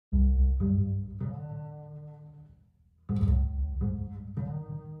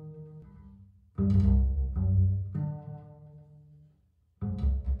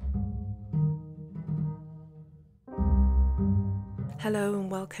Hello and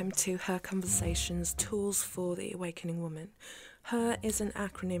welcome to Her Conversations, Tools for the Awakening Woman. Her is an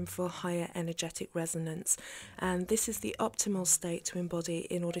acronym for Higher Energetic Resonance, and this is the optimal state to embody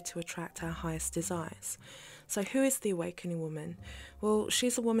in order to attract our highest desires. So who is the awakening woman? Well,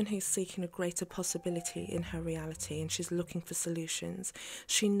 she's a woman who's seeking a greater possibility in her reality, and she's looking for solutions.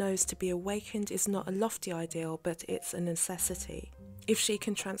 She knows to be awakened is not a lofty ideal, but it's a necessity. If she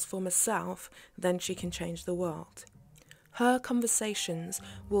can transform herself, then she can change the world. Her conversations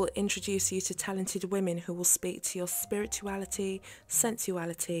will introduce you to talented women who will speak to your spirituality,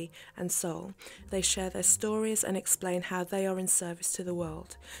 sensuality, and soul. They share their stories and explain how they are in service to the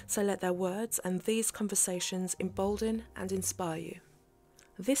world. So let their words and these conversations embolden and inspire you.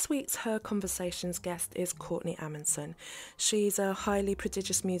 This week's Her Conversations guest is Courtney Amundson. She's a highly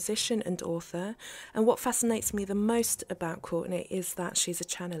prodigious musician and author, and what fascinates me the most about Courtney is that she's a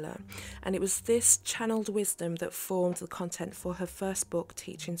channeler, and it was this channeled wisdom that formed the content for her first book,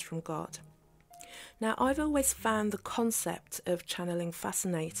 Teachings from God. Now, I've always found the concept of channeling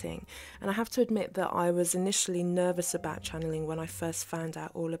fascinating, and I have to admit that I was initially nervous about channeling when I first found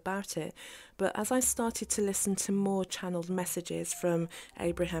out all about it. But as I started to listen to more channeled messages from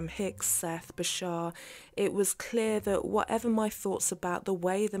Abraham Hicks, Seth, Bashar, it was clear that whatever my thoughts about the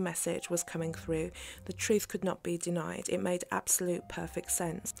way the message was coming through, the truth could not be denied. It made absolute perfect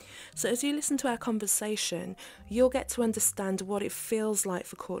sense. So as you listen to our conversation, you'll get to understand what it feels like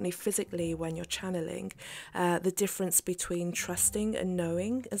for Courtney physically when you're channeling, the difference between trusting and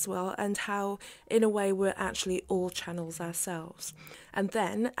knowing as well, and how in a way we're actually all channels ourselves. And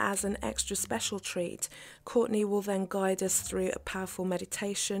then, as an extra special treat, Courtney will then guide us through a powerful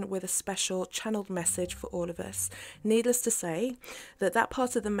meditation with a special channeled message for all of us. Needless to say, that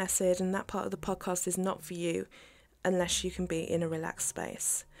part of the message and that part of the podcast is not for you unless you can be in a relaxed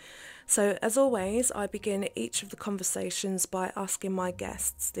space. So, as always, I begin each of the conversations by asking my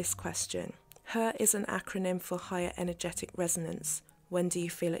guests this question. Her is an acronym for Higher Energetic Resonance. When do you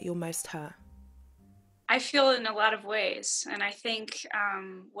feel at your most her? I feel it in a lot of ways, and I think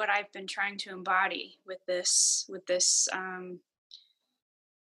what I've been trying to embody with this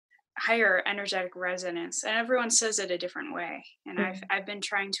higher energetic resonance, and everyone says it a different way, and I've been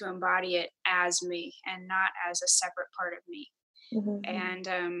trying to embody it as me and not as a separate part of me. And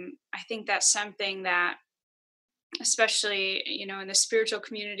I think that's something that, especially in the spiritual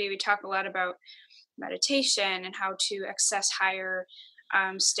community, we talk a lot about meditation and how to access higher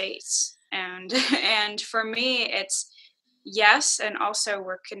states, and and for me it's yes, and also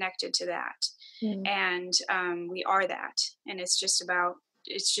we're connected to that, and we are that, and it's just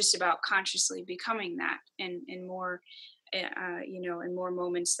about consciously becoming that in more in more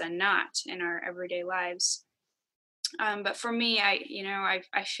moments than not in our everyday lives. But for me,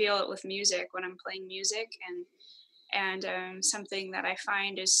 I feel it with music when I'm playing music, and something that I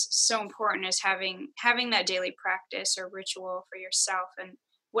find is so important is having that daily practice or ritual for yourself, and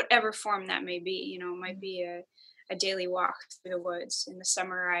whatever form that may be. It might be a daily walk through the woods. In the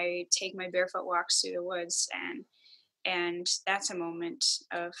summer, I take my barefoot walks through the woods, and that's a moment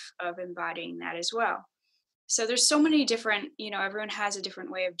of embodying that as well. So there's so many different, everyone has a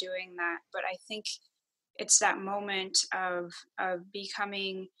different way of doing that, but I think it's that moment of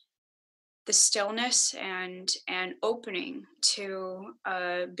becoming the stillness and opening to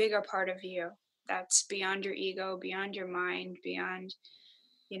a bigger part of you that's beyond your ego, beyond your mind, beyond,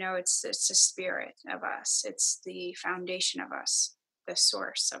 it's the spirit of us, it's the foundation of us, the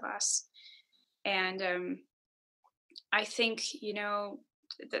source of us. And I think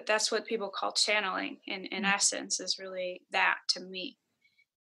that's what people call channeling in essence, is really that to me.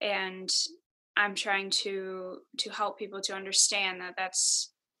 And I'm trying to help people to understand that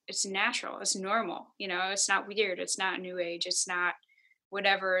it's natural, it's normal, it's not weird, it's not new age, it's not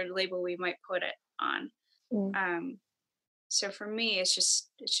whatever label we might put it on. um so for me, it's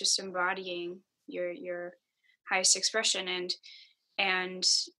just embodying your highest expression, and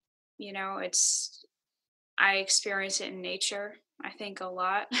it's I experience it in nature, I think, a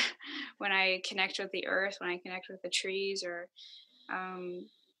lot. When I connect with the earth, when I connect with the trees, or um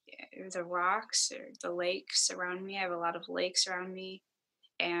the rocks or the lakes around me. I have a lot of lakes around me,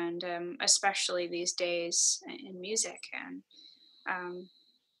 and especially these days in music, um,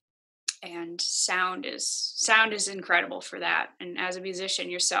 and sound is incredible for that. And as a musician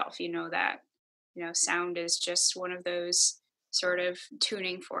yourself, you know that sound is just one of those sort of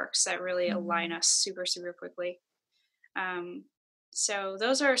tuning forks that really align us super super quickly. Um, so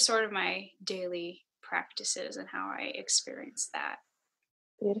those are sort of my daily practices and how I experience that.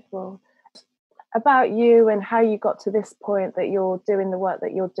 Beautiful. About you and how you got to this point that you're doing the work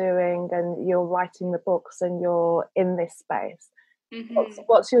that you're doing and you're writing the books and you're in this space.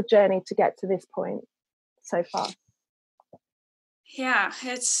 What's your journey to get to this point so far? Yeah,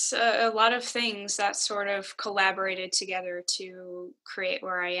 it's a lot of things that sort of collaborated together to create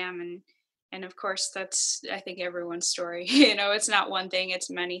where I am, and of course that's, I think, everyone's story. It's not one thing; it's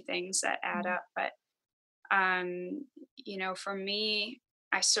many things that add up. But for me,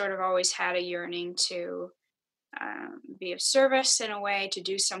 I sort of always had a yearning to be of service in a way, to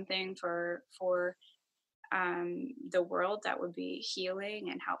do something for the world that would be healing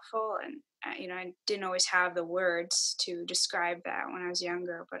and helpful. And I didn't always have the words to describe that when I was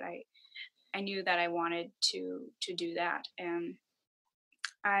younger, but I knew that I wanted to do that. And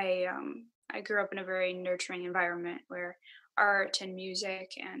I grew up in a very nurturing environment where art and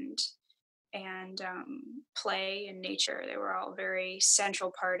music and play and nature, they were all very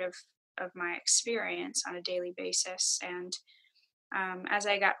central part of my experience on a daily basis. And as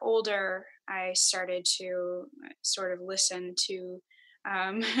I got older, I started to sort of listen to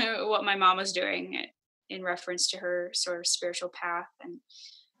what my mom was doing in reference to her sort of spiritual path.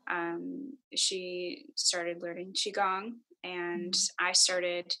 And she started learning Qigong, and I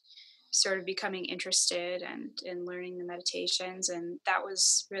started sort of becoming interested and in learning the meditations. And that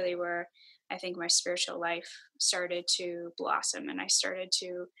was really where I think my spiritual life started to blossom. And I started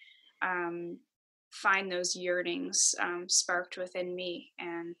to find those yearnings sparked within me,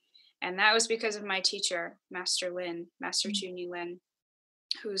 and that was because of my teacher, Master Chunyi Lin,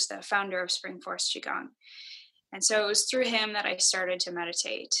 who's the founder of Spring Force Qigong. And so it was through him that I started to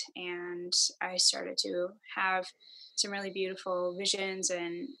meditate, and I started to have some really beautiful visions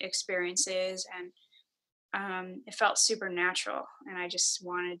and experiences, and it felt supernatural, and I just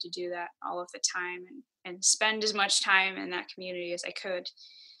wanted to do that all of the time, and spend as much time in that community as I could.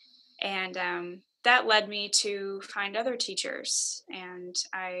 And that led me to find other teachers, and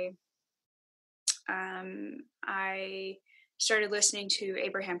I started listening to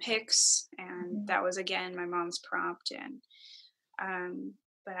Abraham Hicks, and that was again my mom's prompt. And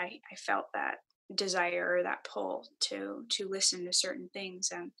but I felt that desire, or that pull to listen to certain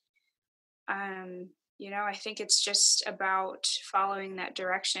things. And I think it's just about following that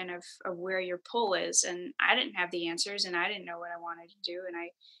direction of where your pull is. And I didn't have the answers, and I didn't know what I wanted to do, and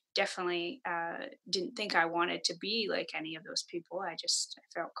I definitely didn't think I wanted to be like any of those people. I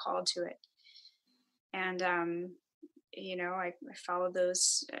felt called to it. And I followed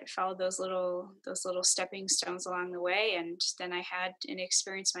those little stepping stones along the way. And then I had an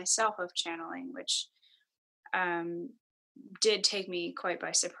experience myself of channeling, which did take me quite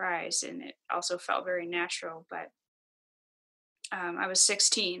by surprise, and it also felt very natural. But I was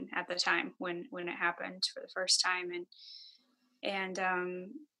 16 at the time when it happened for the first time, and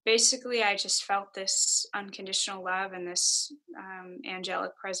basically I just felt this unconditional love and this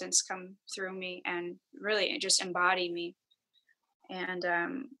angelic presence come through me, and really it just embodied me. And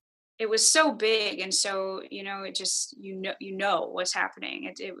it was so big, and so it just what's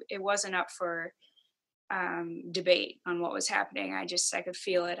happening. It wasn't up for debate on what was happening. I could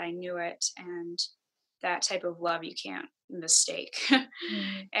feel it, I knew it. And that type of love you can't mistake.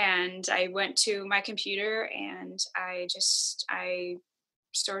 And I went to my computer, and I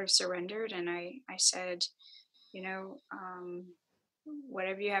sort of surrendered, and I said,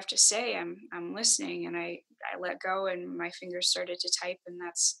 whatever you have to say, I'm listening. And I let go, and my fingers started to type, and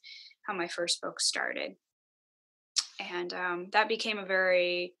that's how my first book started. And that became a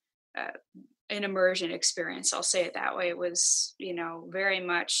very an immersion experience, I'll say it that way. It was very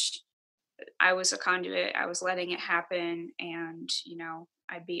much, I was a conduit, I was letting it happen. And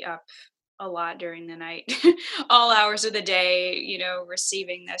I'd be up a lot during the night, all hours of the day,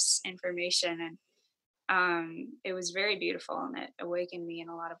 receiving this information. And it was very beautiful, and it awakened me in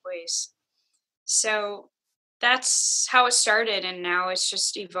a lot of ways. So that's how it started, and now it's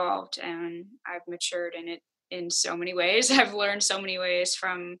just evolved, and I've matured in it in so many ways. I've learned so many ways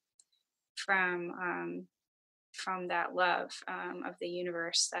from that love of the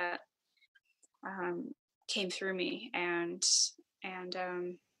universe that came through me. And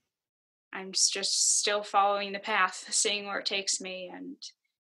I'm just still following the path, seeing where it takes me.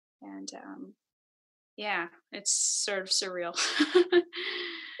 And yeah, it's sort of surreal.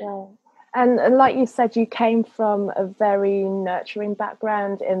 Yeah. And like you said, you came from a very nurturing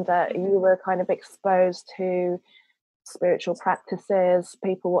background, in that you were kind of exposed to spiritual practices.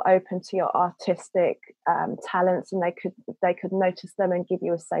 People were open to your artistic talents, and they could notice them and give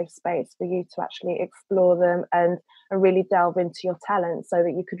you a safe space for you to actually explore them and really delve into your talents, so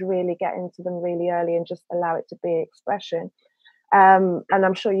that you could really get into them really early and just allow it to be expression. And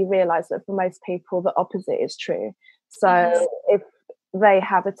I'm sure you realize that for most people the opposite is true. So if they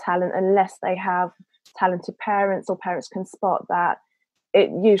have a talent, unless they have talented parents or parents can spot that, it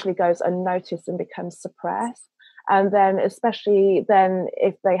usually goes unnoticed and becomes suppressed. And then, especially then,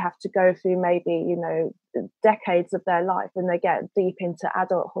 if they have to go through maybe, you know, decades of their life and they get deep into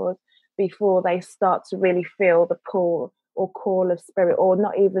adulthood before they start to really feel the pull or call of spirit, or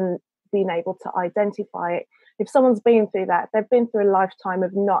not even being able to identify it. If someone's been through that, they've been through a lifetime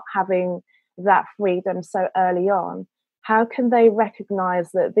of not having that freedom so early on. How can they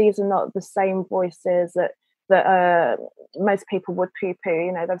recognize that these are not the same voices that most people would poo-poo?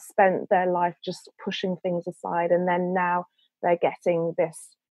 You know, they've spent their life just pushing things aside, and then now they're getting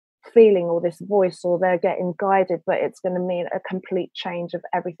this feeling or this voice, or they're getting guided, but it's going to mean a complete change of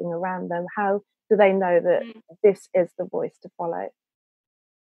everything around them. How do they know that this is the voice to follow?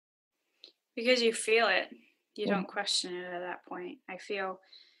 Because you feel it. You don't question it at that point. I feel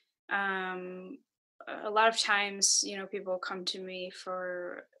a lot of times, you know, people come to me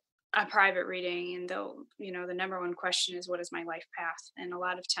for a private reading, and they'll, you know, the number one question is, what is my life path? And a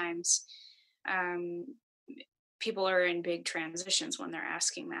lot of times people are in big transitions when they're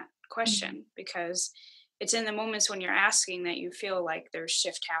asking that question, because it's in the moments when you're asking that you feel like there's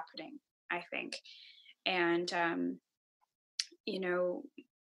shift happening, I think. And you know,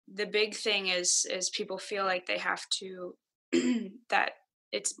 the big thing is people feel like they have to that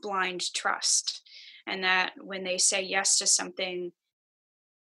it's blind trust, and that when they say yes to something,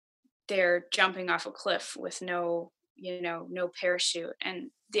 they're jumping off a cliff with no, you know, no parachute.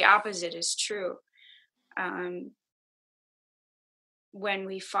 And the opposite is true. When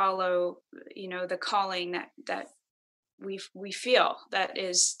we follow, you know, the calling that we feel, that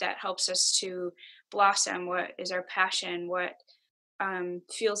helps us to blossom, what is our passion, what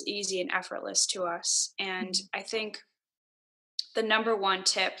feels easy and effortless to us. And I think the number one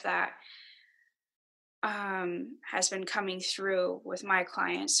tip that has been coming through with my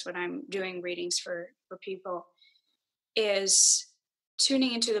clients when I'm doing readings for people is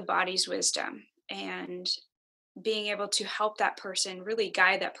tuning into the body's wisdom and being able to help that person, really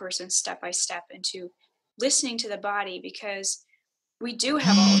guide that person step by step into listening to the body, because we do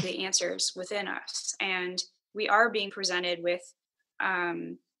have all of the answers within us, and we are being presented with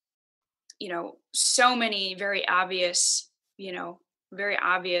you know, so many very obvious, you know, very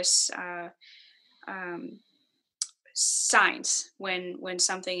obvious signs when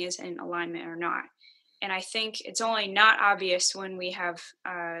something is in alignment or not. And I think it's only not obvious when we have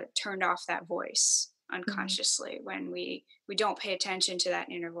turned off that voice unconsciously, when we don't pay attention to that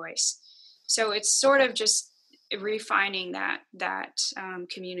inner voice. So it's sort of just refining that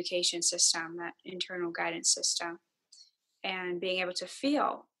communication system, that internal guidance system, and being able to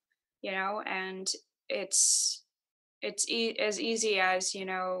feel, you know. And it's as easy as, you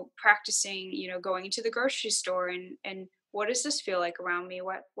know, practicing, you know, going into the grocery store and what does this feel like around me?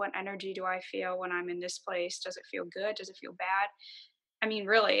 What energy do I feel when I'm in this place? Does it feel good? Does it feel bad? I mean,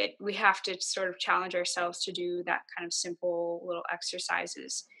 really, we have to sort of challenge ourselves to do that kind of simple little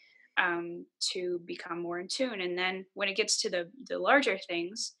exercises to become more in tune. And then when it gets to the larger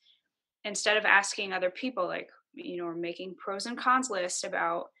things, instead of asking other people, like, you know, or making pros and cons list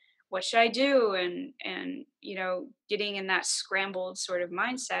about what should I do, and you know, getting in that scrambled sort of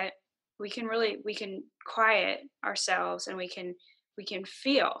mindset, we can quiet ourselves, and we can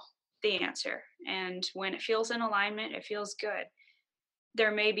feel the answer. And when it feels in alignment, it feels good.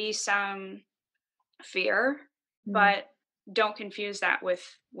 There may be some fear, but don't confuse that with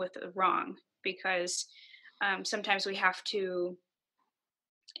wrong, because sometimes we have to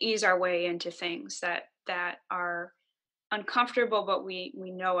ease our way into things that are uncomfortable, but we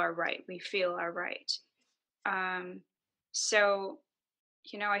know are right, we feel are right. So,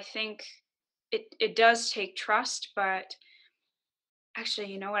 you know, I think it does take trust. But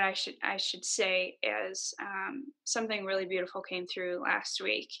actually, you know what I should say is something really beautiful came through last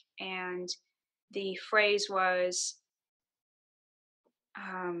week, and the phrase was,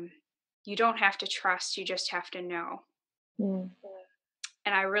 you don't have to trust, you just have to know.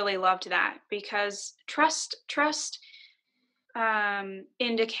 And I really loved that, because trust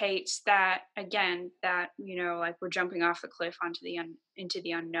indicates that, again, that, you know, like we're jumping off the cliff onto into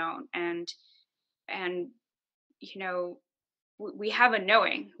the unknown. And you know, we have a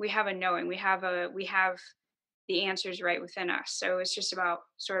knowing, we have the answers right within us. So it's just about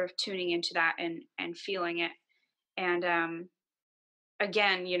sort of tuning into that and feeling it. And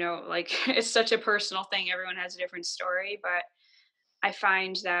again, you know, like it's such a personal thing, everyone has a different story, but I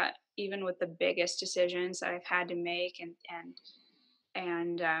find that even with the biggest decisions that I've had to make,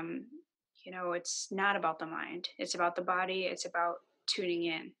 and you know, it's not about the mind, it's about the body, it's about tuning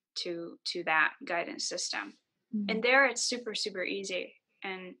in to that guidance system. And there it's super, super easy.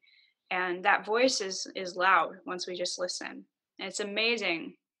 And And that voice is loud once we just listen. And it's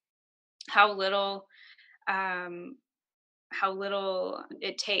amazing how little um,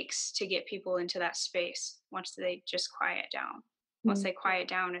 it takes to get people into that space once they just quiet down. Once they quiet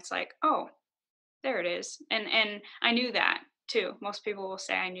down, it's like, oh, there it is. And I knew that too. Most people will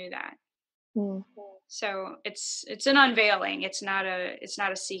say I knew that. So it's an unveiling. It's not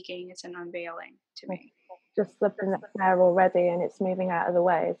a seeking, it's an unveiling to me. Just something that's there already and it's moving out of the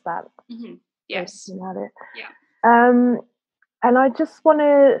way. Is that yes. Yeah. And I just want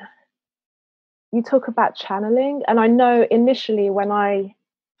to, you talk about channeling, and I know initially when I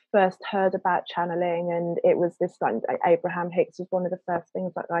first heard about channeling, and it was this like Abraham Hicks was one of the first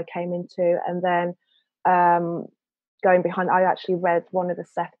things that I came into, and then going behind, I actually read one of the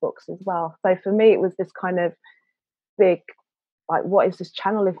Seth books as well. So for me, it was this kind of big, like, what is this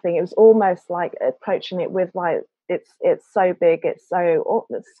channeling thing? It was almost like approaching it with like, it's so big, it's so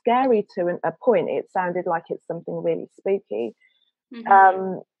it's scary to a point. It sounded like it's something really spooky.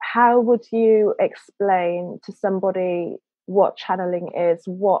 How would you explain to somebody what channeling is?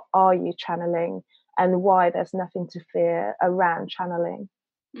 What are you channeling, and why there's nothing to fear around channeling?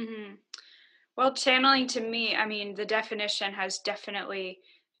 Well, channeling to me, I mean, the definition has definitely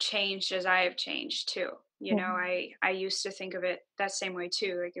changed as I have changed too. You know, I used to think of it that same way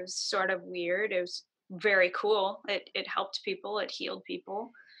too. Like, it was sort of weird. It was very cool. It helped people. It healed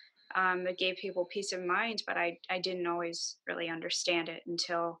people. It gave people peace of mind, but I didn't always really understand it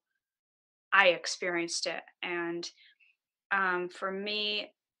until I experienced it. And for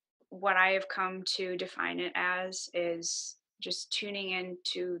me, what I have come to define it as is just tuning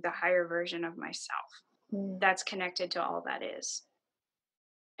into the higher version of myself that's connected to all that is.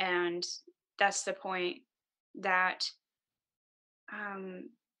 And that's the point that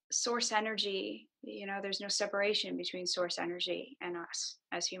source energy, you know, there's no separation between source energy and us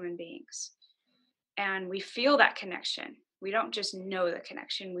as human beings. And we feel that connection. We don't just know the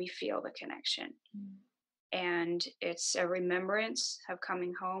connection, we feel the connection. And it's a remembrance of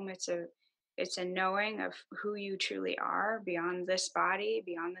coming home. It's a knowing of who you truly are beyond this body,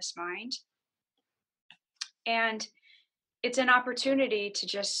 beyond this mind. And it's an opportunity to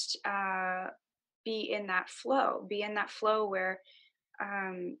just be in that flow where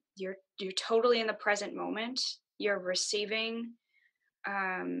you're totally in the present moment. You're receiving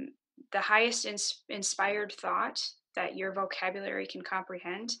the highest inspired thought that your vocabulary can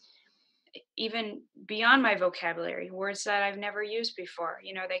comprehend, even beyond my vocabulary, words that I've never used before.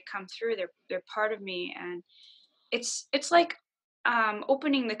 You know, they come through. They're part of me, and it's like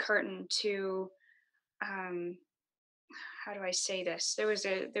opening the curtain to how do I say this? There was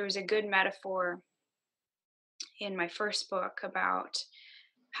a good metaphor in my first book about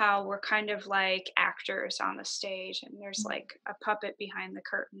how we're kind of like actors on the stage, and there's like a puppet behind the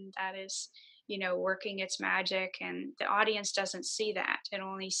curtain that is, you know, working its magic, and the audience doesn't see that. It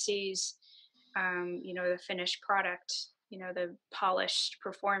only sees you know, the finished product, you know, the polished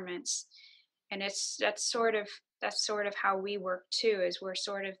performance. And that's sort of how we work too, is we're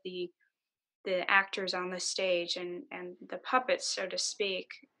sort of the actors on the stage, and the puppets, so to speak.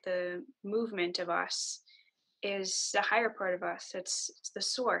 The movement of us is the higher part of us. It's the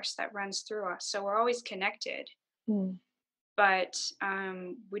source that runs through us. So we're always connected, but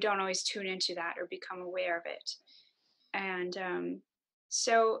we don't always tune into that or become aware of it. And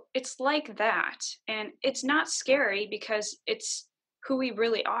so it's like that, and it's not scary because it's who we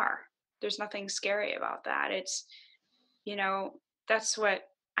really are. There's nothing scary about that. It's, you know, that's what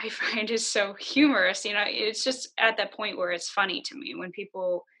I find is so humorous. You know, it's just at that point where it's funny to me when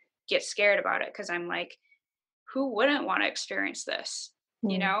people get scared about it, because I'm like, who wouldn't want to experience this?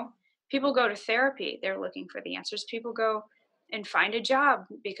 You know, people go to therapy, they're looking for the answers. People go and find a job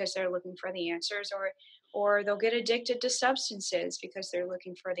because they're looking for the answers, or they'll get addicted to substances because they're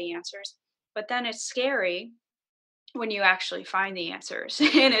looking for the answers. But then it's scary when you actually find the answers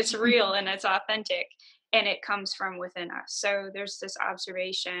and it's real and it's authentic and it comes from within us. So there's this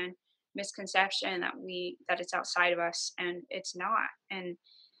misconception that it's outside of us, and it's not. And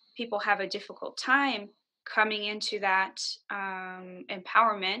people have a difficult time coming into that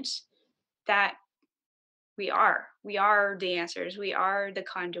empowerment that we are the answers. We are the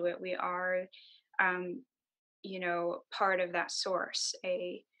conduit. We are, you know, part of that source,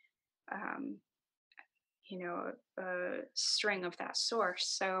 you know, a string of that source.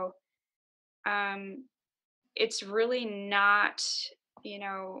 So it's really not, you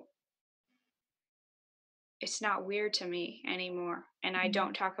know, it's not weird to me anymore. And I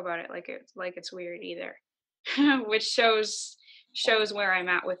don't talk about it like it's weird either, which shows where I'm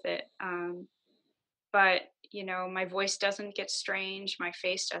at with it. But my voice doesn't get strange, my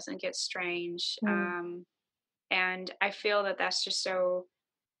face doesn't get strange. And I feel that that's just so,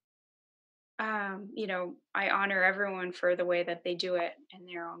 I honor everyone for the way that they do it in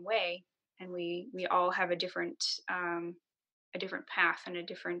their own way. And we all have a different path and a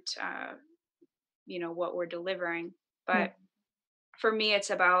different, what we're delivering. But for me, it's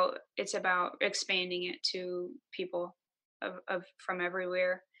about expanding it to people of from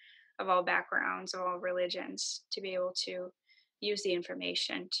everywhere, of all backgrounds, of all religions, to be able to use the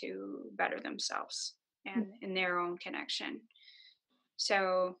information to better themselves and in their own connection.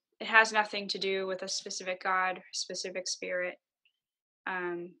 So it has nothing to do with a specific God, specific spirit.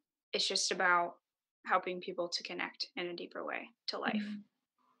 It's just about helping people to connect in a deeper way to life,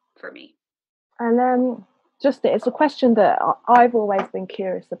 for me. And just it's a question that I've always been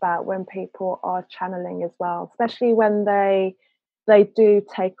curious about when people are channeling as well, especially when they do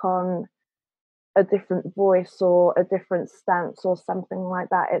take on a different voice or a different stance or something like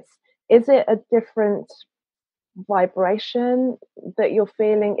that. Is it a different vibration that you're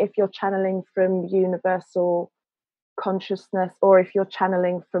feeling if you're channeling from universal consciousness, or if you're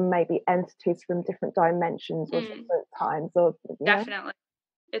channeling from maybe entities from different dimensions or different times? Or Definitely,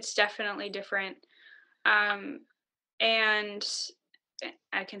 it's definitely different. And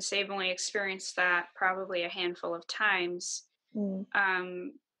I can say I've only experienced that probably a handful of times.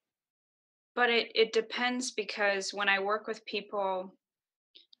 But it depends, because when I work with people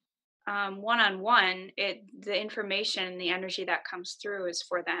one-on-one, the information and the energy that comes through is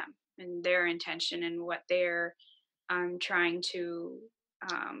for them and their intention and what they're trying to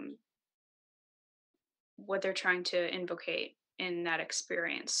invocate in that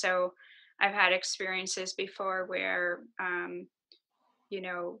experience. So I've had experiences before where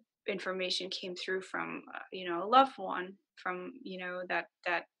information came through from a loved one from that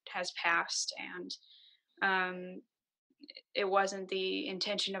has passed, and it wasn't the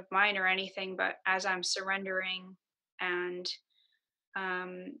intention of mine or anything, but as I'm surrendering and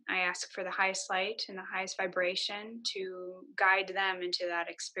I ask for the highest light and the highest vibration to guide them into that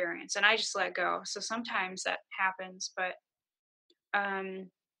experience, and I just let go. So sometimes that happens, but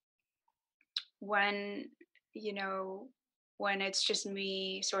when when it's just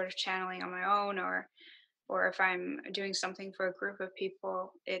me sort of channeling on my own, or if I'm doing something for a group of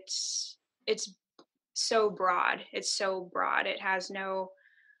people, it's so broad. It's so broad.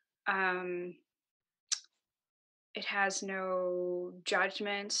 Um it has no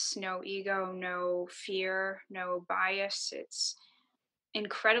judgments, no ego, no fear, no bias. It's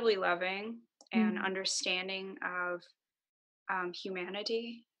incredibly loving and understanding of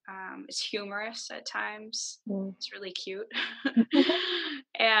humanity. It's humorous at times. It's really cute.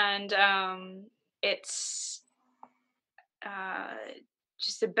 And it's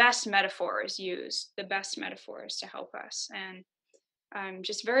just the best metaphors used, the best metaphors to help us. And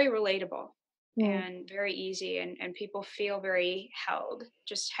just very relatable and very easy. And people feel very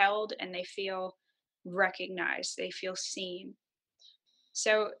just held, and they feel recognized, they feel seen.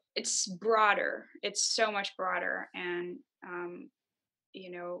 So it's broader. It's so much broader. And,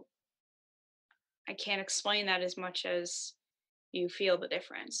 I can't explain that as much as you feel the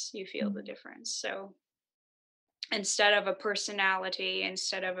difference. You feel the difference. So instead of a personality,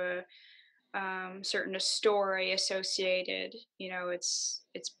 instead of a certain a story associated, it's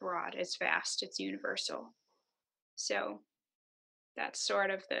broad, it's vast, it's universal. So that's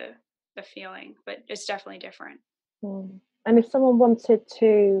sort of the feeling, but it's definitely different. And if someone wanted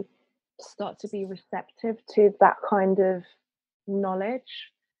to start to be receptive to that kind of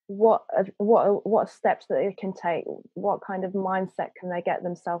knowledge, what steps that they can take? What kind of mindset can they get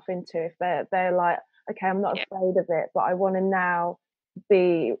themselves into if they're like, okay, I'm not afraid of it, but I want to now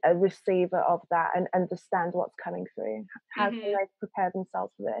be a receiver of that and understand what's coming through? How can they prepare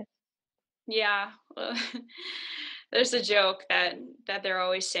themselves for this? Yeah, well, there's a joke that they're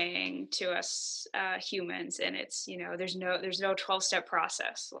always saying to us humans, and it's there's no 12-step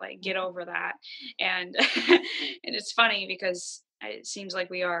process. Like, get over that. And and it's funny because it seems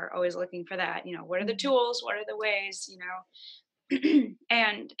like we are always looking for that. What are the tools? What are the ways?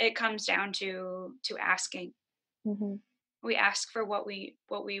 And it comes down to asking. We ask for what we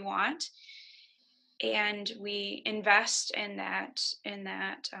want, and we invest in that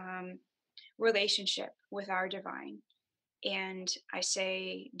relationship with our divine. And I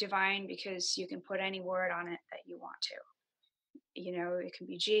say divine because you can put any word on it that you want to. It can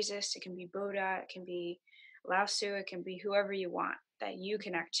be Jesus, it can be Buddha, it can be Lao Tzu, it can be whoever you want that you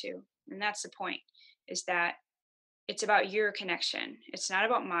connect to. And that's the point, is that it's about your connection. It's not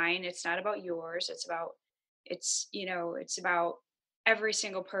about mine. It's not about yours. It's about every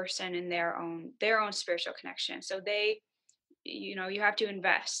single person in their own spiritual connection. So they, you have to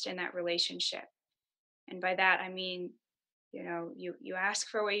invest in that relationship. And by that I mean, you ask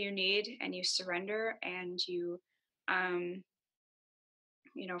for what you need and you surrender, and um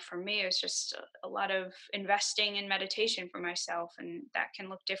for me, it's just a lot of investing in meditation for myself, and that can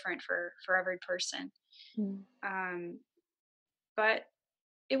look different for every person. Mm. um but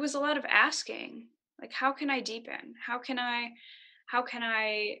it was a lot of asking, like, how can I deepen, how can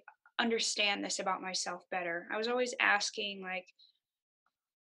I understand this about myself better. I was always asking, like,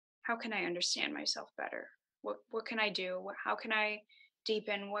 how can I understand myself better? What can I do? How can I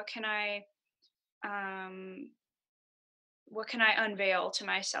deepen? Um what can I unveil to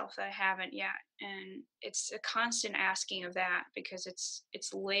myself that I haven't yet? And it's a constant asking of that, because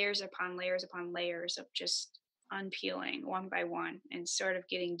it's layers upon layers upon layers of just unpeeling one by one and sort of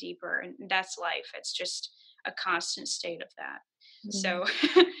getting deeper. And that's life. It's just a constant state of that. Mm. So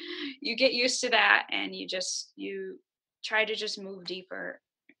you get used to that, and you try to just move deeper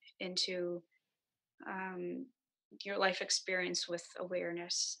into um, your life experience with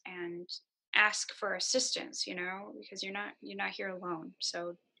awareness, and ask for assistance, because you're not here alone.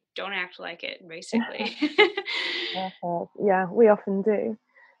 So don't act like it, basically. Perfect. Yeah, we often do.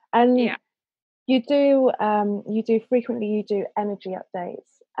 And Yeah. you do frequently, you do energy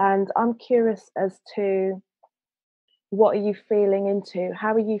updates, and I'm curious as to what are you feeling into?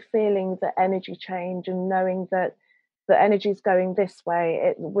 How are you feeling the energy change, and knowing that the energy is going this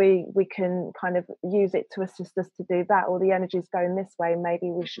way, we can kind of use it to assist us to do that, or the energy is going this way, maybe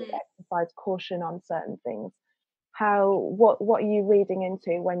we should Mhm. exercise caution on certain things. What are you reading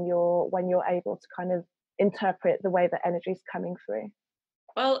into when you're able to kind of interpret the way that energy is coming through?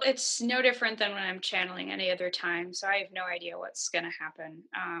 Well, it's no different than when I'm channeling any other time. So I have no idea what's going to happen.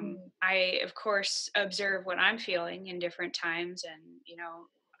 Mm. I, of course, observe what I'm feeling in different times. And,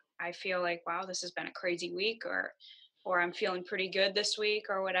 I feel like, wow, this has been a crazy week, or I'm feeling pretty good this week,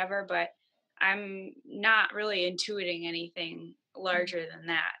 or whatever. But I'm not really intuiting anything larger than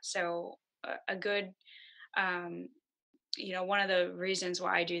that. So a good, um, one of the reasons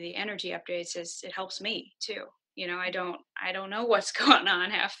why I do the energy updates is it helps me too. I don't know what's going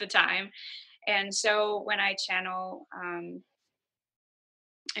on half the time. And so when I channel,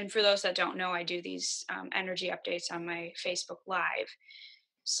 and for those that don't know, I do these energy updates on my Facebook Live.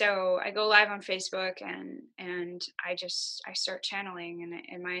 So I go live on Facebook, and I start channeling,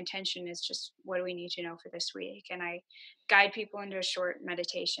 and my intention is just, what do we need to know for this week? And I guide people into a short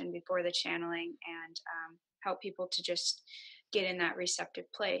meditation before the channeling, and help people to just get in that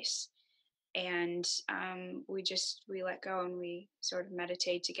receptive place. And we let go, and we sort of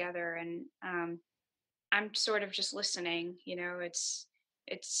meditate together. And I'm sort of just listening. It's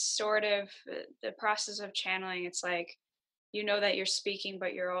sort of the process of channeling. It's like, that you're speaking,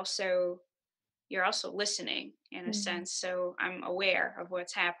 but you're also listening, in a Mm. sense. So I'm aware of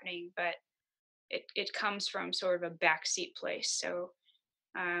what's happening, but it comes from sort of a backseat place. So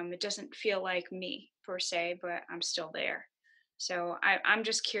it doesn't feel like me per se, but I'm still there. So I'm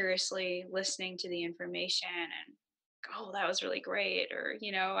just curiously listening to the information, and, oh, that was really great, or,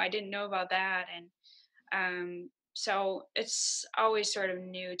 I didn't know about that. And so it's always sort of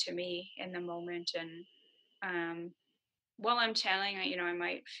new to me in the moment. And um, while I'm channeling, I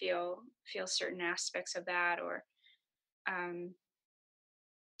might feel certain aspects of that, or um,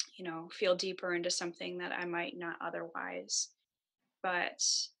 feel deeper into something that I might not otherwise. But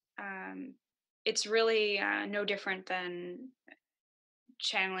um, it's really no different than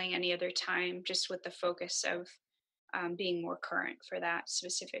channeling any other time, just with the focus of being more current for that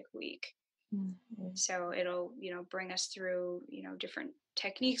specific week. Mm. Mm. So it'll, bring us through, different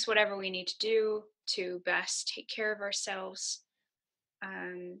techniques, whatever we need to do to best take care of ourselves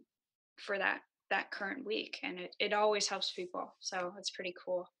um, for that current week. And it always helps people. So it's pretty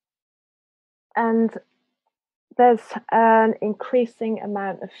cool. And there's an increasing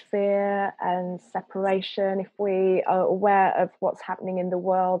amount of fear and separation if we are aware of what's happening in the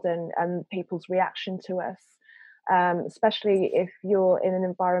world, and people's reaction to us, especially if you're in an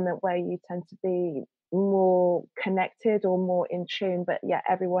environment where you tend to be more connected or more in tune, but yet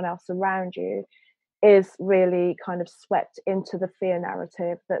everyone else around you is really kind of swept into the fear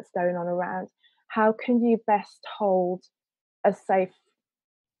narrative that's going on around. How can you best hold a safe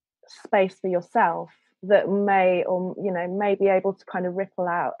space for yourself that may be able to kind of ripple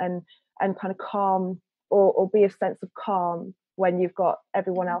out and kind of calm, or be a sense of calm when you've got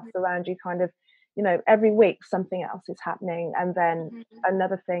everyone else Mhm. around you, kind of, every week something else is happening, and then Mhm.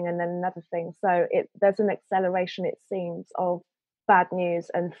 another thing, and then another thing. So there's an acceleration, it seems, of bad news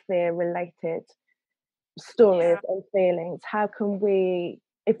and fear related stories and feelings, how can we,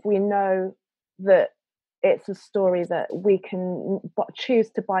 if we know that it's a story that we can choose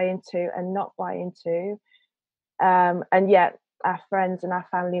to buy into and not buy into, and yet our friends and our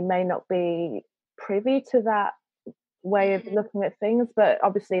family may not be privy to that way of looking at things, but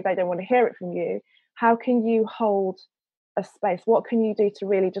obviously they don't want to hear it from you. How can you hold a space? What can you do to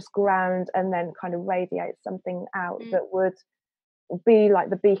really just ground and then kind of radiate something out that would be like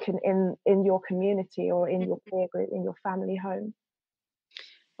the beacon in your community or in your peer group, in your family home?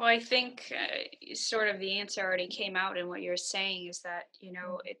 Well, I think sort of the answer already came out in what you're saying, is that, you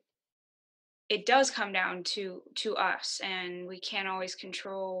know, it does come down to us, and we can't always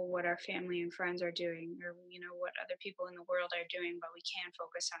control what our family and friends are doing, or, you know, what other people in the world are doing, but we can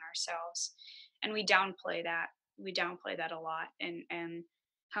focus on ourselves. And we downplay that a lot, and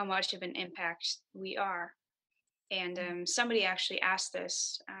how much of an impact we are. And somebody actually asked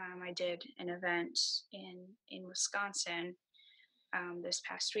this. I did an event in Wisconsin this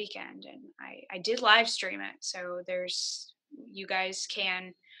past weekend, and I did live stream it. So you guys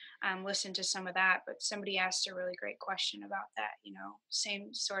can listen to some of that. But somebody asked a really great question about that. You know,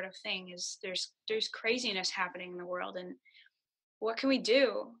 same sort of thing, is there's craziness happening in the world, and what can we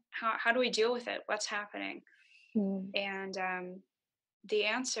do? How do we deal with it? What's happening? And the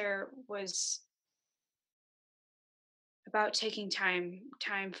answer was about taking time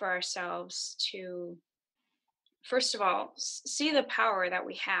for ourselves to, first of all, see the power that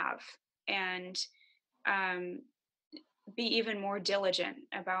we have, and um, be even more diligent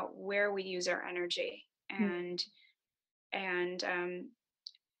about where we use our energy. And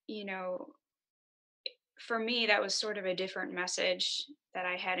you know, for me, that was sort of a different message that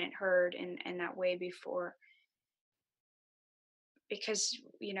I hadn't heard in that way before. Because,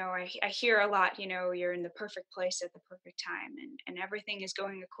 you know, I hear a lot, you know, you're in the perfect place at the perfect time, and everything is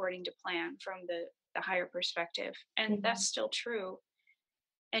going according to plan from the higher perspective. And that's still true.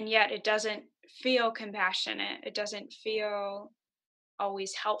 And yet it doesn't feel compassionate. It doesn't feel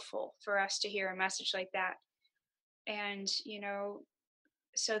always helpful for us to hear a message like that. And, you know,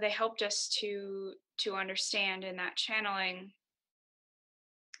 so they helped us to understand in that channeling.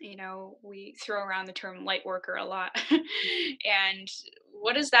 You know, we throw around the term light worker a lot. And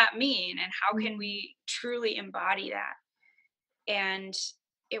what does that mean, and how can we truly embody that? And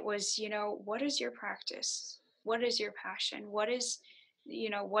it was, you know, what is your practice? What is your passion? What is,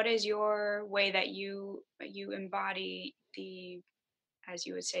 you know, what is your way that you embody the, as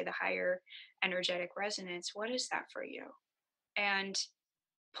you would say, the higher energetic resonance? What is that for you? And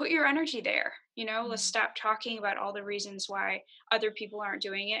put your energy there. You know, let's stop talking about all the reasons why other people aren't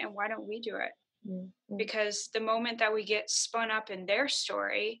doing it, and why don't we do it? Because the moment that we get spun up in their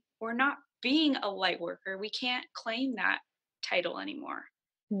story, we're not being a light worker. We can't claim that title anymore.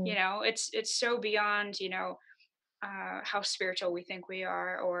 You know, it's so beyond, you know, how spiritual we think we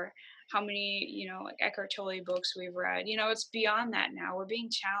are, or how many, you know, like Eckhart Tolle books we've read. You know, it's beyond that now. We're being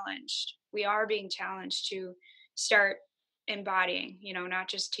challenged. We are being challenged to start embodying, you know, not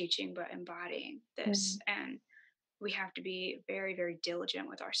just teaching, but embodying this. And we have to be very, very diligent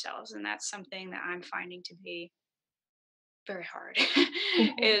with ourselves. And that's something that I'm finding to be very hard.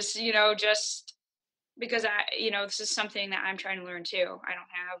 Is, you know, just because you know, this is something that I'm trying to learn too. I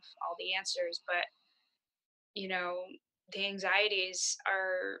don't have all the answers, but, you know, the anxieties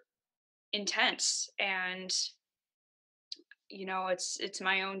are intense. And, you know, it's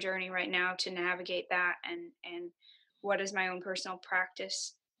my own journey right now to navigate that. And what is my own personal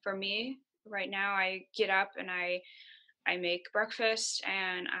practice for me right now? I get up and I make breakfast,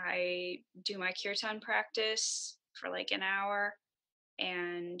 and I do my kirtan practice for like an hour.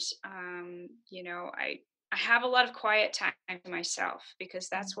 And you know, I have a lot of quiet time to myself, because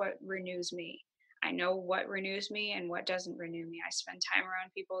that's what renews me. I know what renews me and what doesn't renew me. I spend time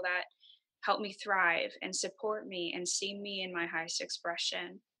around people that help me thrive and support me and see me in my highest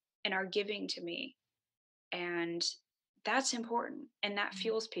expression and are giving to me. And that's important, and that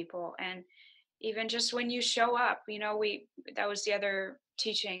fuels people. And even just when you show up, you know, that was the other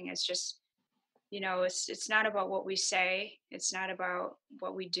teaching, is just, you know, it's not about what we say, it's not about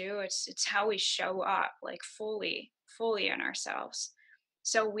what we do, it's how we show up, like fully in ourselves.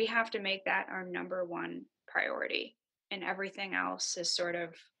 So we have to make that our number one priority, and everything else is sort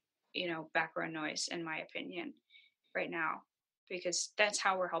of, you know, background noise, in my opinion, right now, because that's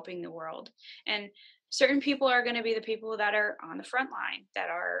how we're helping the world. And certain people are going to be the people that are on the front line, that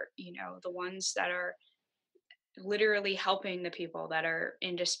are, you know, the ones that are literally helping the people that are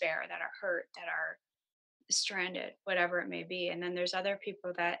in despair, that are hurt, that are stranded, whatever it may be. And then there's other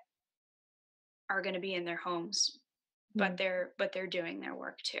people that are going to be in their homes, but they're doing their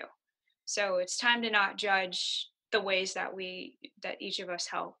work too. So it's time to not judge the ways that each of us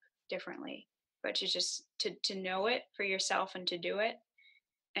help differently, but to just to know it for yourself and to do it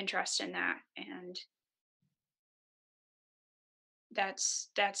and trust in that. And that's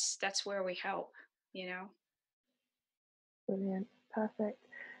where we help, you know. Brilliant. Perfect.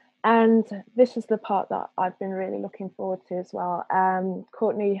 And this is the part that I've been really looking forward to as well.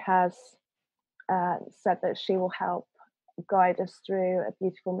 Courtney has said that she will help guide us through a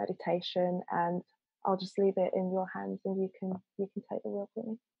beautiful meditation, and I'll just leave it in your hands, and you can take the wheel,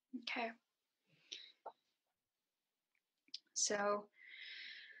 Courtney. Okay. So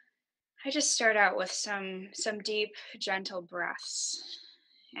I just start out with some deep, gentle breaths,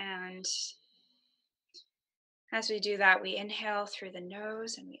 and as we do that, we inhale through the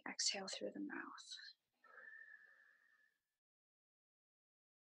nose and we exhale through the mouth.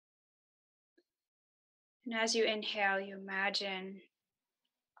 And as you inhale, you imagine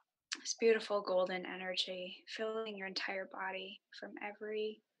this beautiful golden energy filling your entire body, from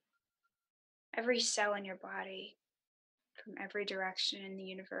every cell in your body, from every direction in the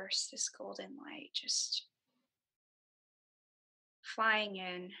universe. This golden light just flying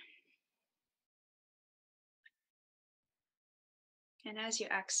in. And as you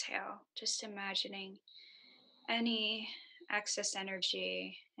exhale, just imagining any excess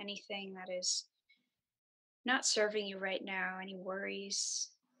energy, anything that is not serving you right now, any worries,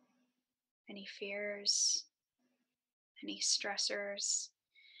 any fears, any stressors,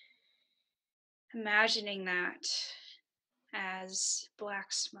 imagining that as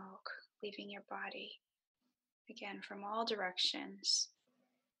black smoke leaving your body, again from all directions,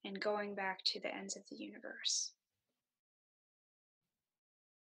 and going back to the ends of the universe.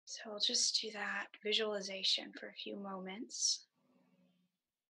 So we'll just do that visualization for a few moments.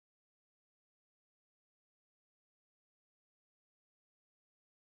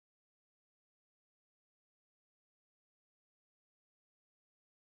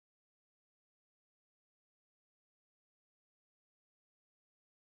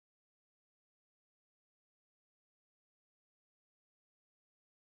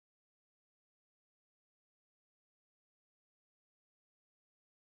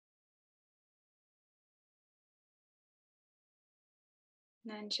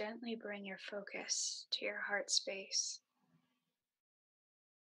 And then gently bring your focus to your heart space,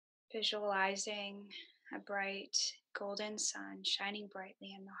 visualizing a bright golden sun shining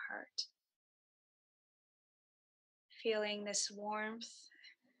brightly in the heart. Feeling this warmth,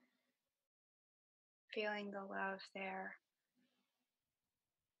 feeling the love there.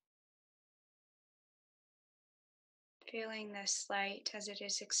 Feeling this light as it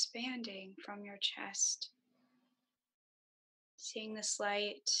is expanding from your chest. Seeing this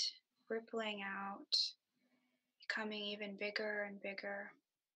light rippling out, becoming even bigger and bigger,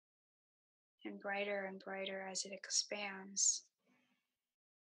 and brighter as it expands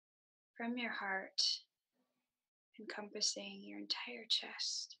from your heart, encompassing your entire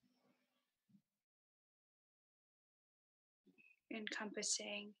chest,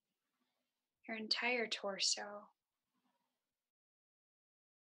 encompassing your entire torso,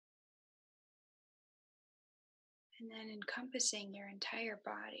 and then encompassing your entire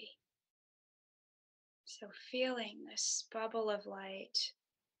body. So feeling this bubble of light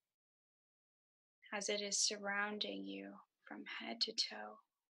as it is surrounding you from head to toe,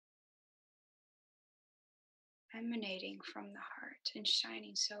 emanating from the heart and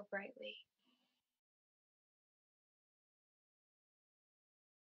shining so brightly.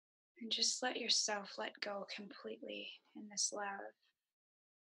 And just let yourself let go completely in this love.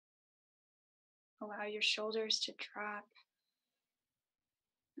 Allow your shoulders to drop,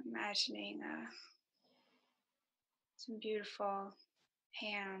 imagining some beautiful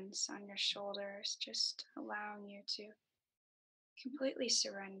hands on your shoulders, just allowing you to completely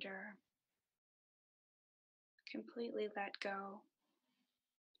surrender, completely let go.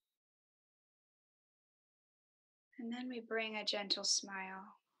 And then we bring a gentle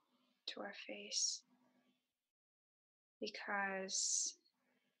smile to our face, because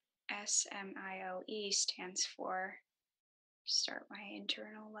SMILE stands for Start My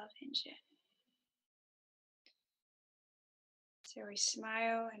Internal Love Engine. So we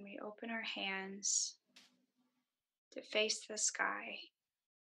smile and we open our hands to face the sky,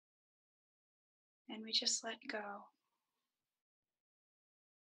 and we just let go.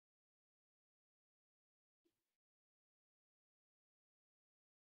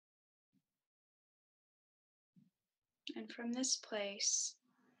 And from this place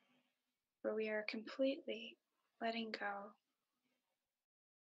where we are completely letting go,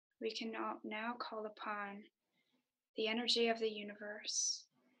 we can now call upon the energy of the universe,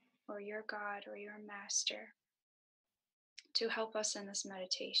 or your God or your master to help us in this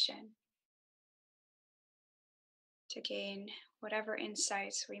meditation, to gain whatever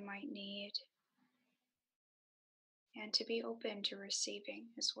insights we might need, and to be open to receiving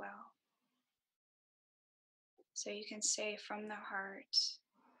as well. So you can say from the heart,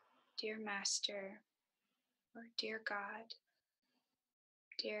 dear Master, or dear God,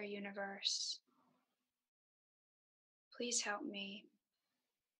 dear universe, please help me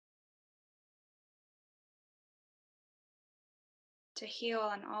to heal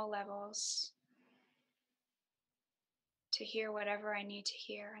on all levels, to hear whatever I need to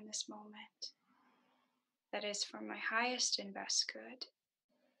hear in this moment that is for my highest and best good.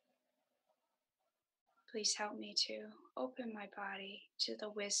 Please help me to open my body to the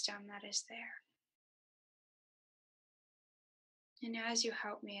wisdom that is there. And as you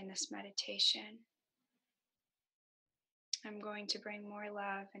help me in this meditation, I'm going to bring more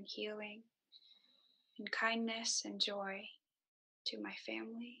love and healing and kindness and joy to my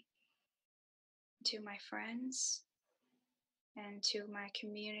family, to my friends, and to my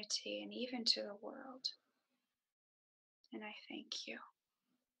community, and even to the world. And I thank you.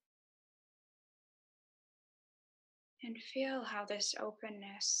 And feel how this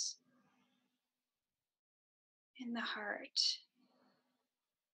openness in the heart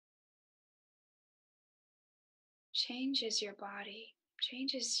changes your body,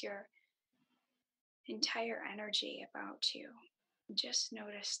 changes your entire energy about you. Just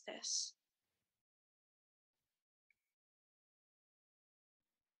notice this.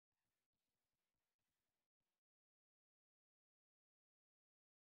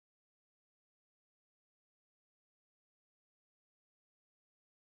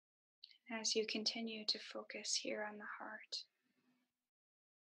 As you continue to focus here on the heart,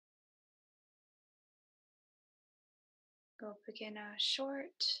 go begin a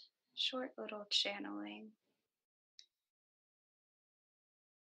short little channeling.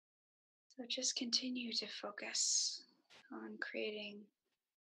 So just continue to focus on creating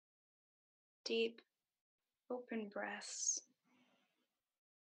deep, open breaths,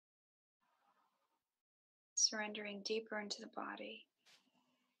 surrendering deeper into the body,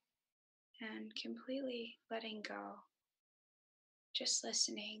 and completely letting go. Just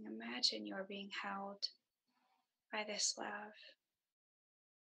listening. Imagine you're being held by this love.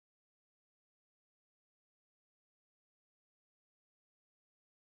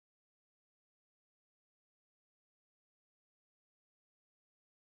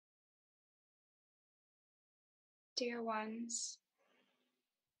 Dear ones,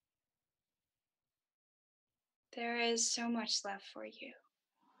 there is so much love for you.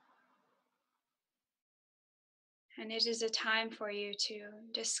 And it is a time for you to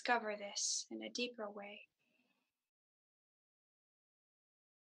discover this in a deeper way.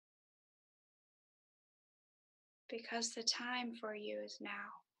 Because the time for you is now.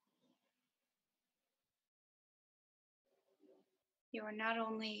 You are not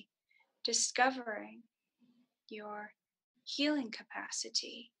only discovering your healing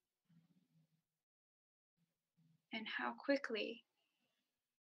capacity and how quickly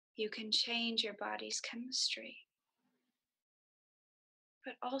you can change your body's chemistry,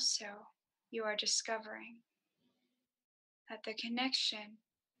 but also you are discovering that the connection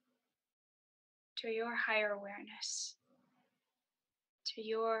to your higher awareness, to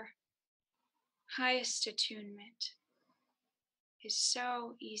your highest attunement, is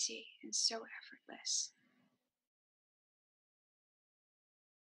so easy and so effortless.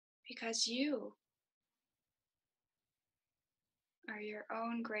 Because you are your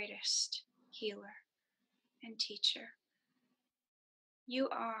own greatest healer and teacher. You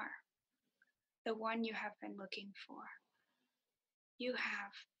are the one you have been looking for. You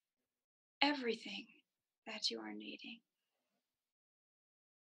have everything that you are needing.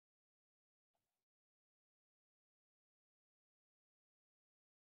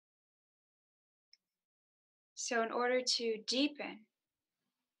 So in order to deepen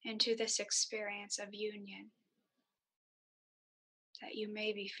into this experience of union that you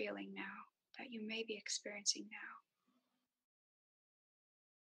may be feeling now, that you may be experiencing now,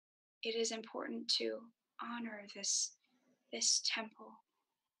 it is important to honor this temple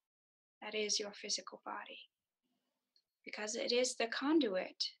that is your physical body, because it is the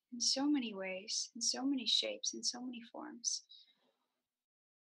conduit in so many ways, in so many shapes, in so many forms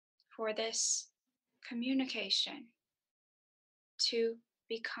for this communication to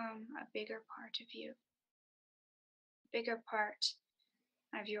become a bigger part of you, a bigger part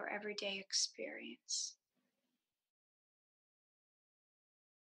of your everyday experience.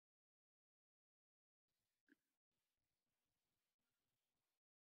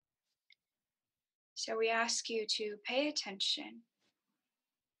 So we ask you to pay attention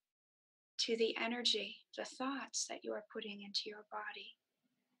to the energy, the thoughts that you are putting into your body,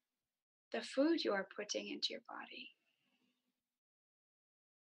 the food you are putting into your body,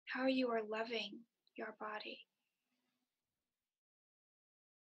 how you are loving your body.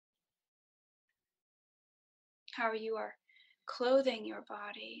 How you are clothing your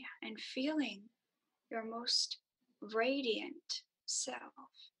body and feeling your most radiant self.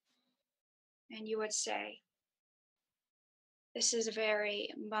 And you would say, this is a very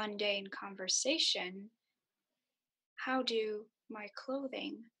mundane conversation. How do my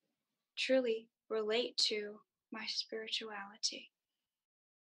clothing truly relate to my spirituality?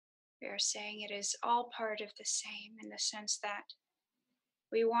 We are saying it is all part of the same, in the sense that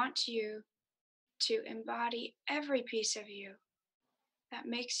we want you to embody every piece of you that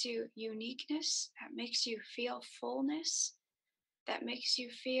makes you uniqueness, that makes you feel fullness, that makes you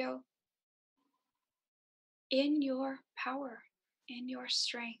feel in your power, in your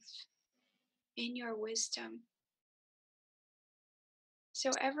strength, in your wisdom. So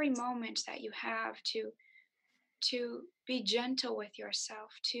every moment that you have to be gentle with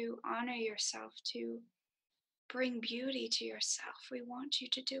yourself, to honor yourself, to bring beauty to yourself, we want you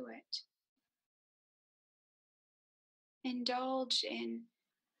to do it. Indulge in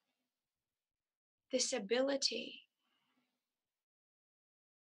this ability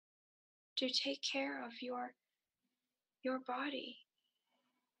to take care of your body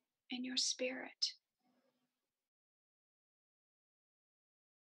and your spirit.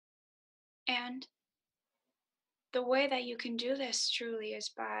 And the way that you can do this truly is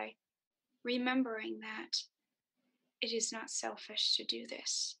by remembering that it is not selfish to do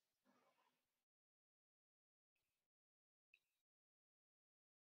this.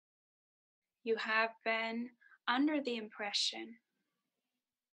 You have been under the impression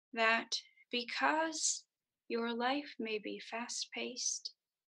that because your life may be fast-paced,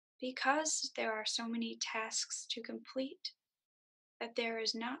 because there are so many tasks to complete, that there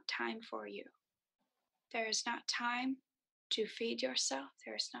is not time for you. There is not time to feed yourself.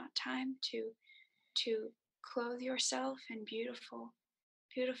 There is not time to clothe yourself in beautiful,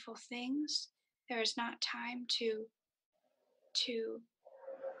 beautiful things. There is not time to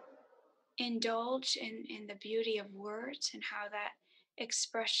indulge in the beauty of words and how that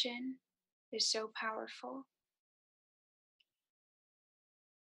expression is so powerful.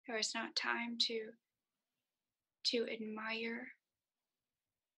 There is not time to admire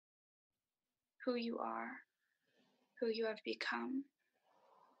who you are, who you have become.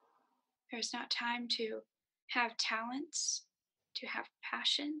 There's not time to have talents, to have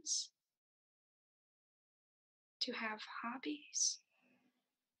passions, to have hobbies.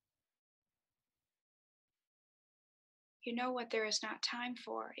 You know what there is not time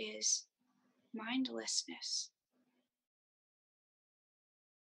for is mindlessness.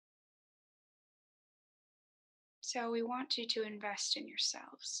 So we want you to invest in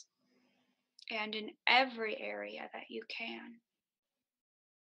yourselves and in every area that you can.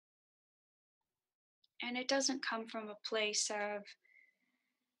 And it doesn't come from a place of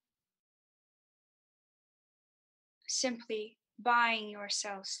simply buying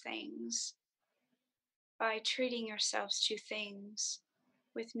yourselves things, by treating yourselves to things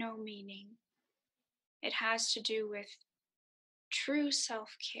with no meaning. It has to do with true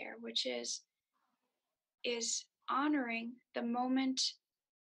self-care, which is honoring the moment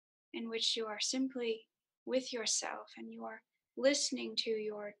in which you are simply with yourself and you are listening to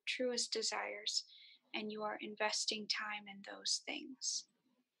your truest desires and you are investing time in those things.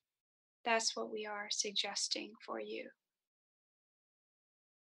 That's what we are suggesting for you.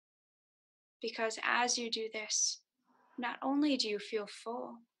 Because as you do this, not only do you feel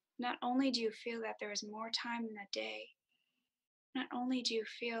full, not only do you feel that there is more time in the day, not only do you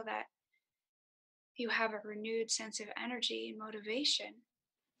feel that you have a renewed sense of energy and motivation,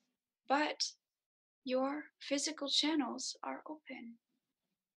 but your physical channels are open.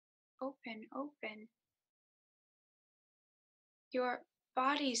 Open, open. Your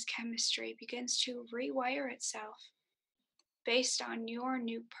body's chemistry begins to rewire itself based on your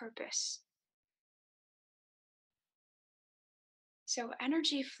new purpose. So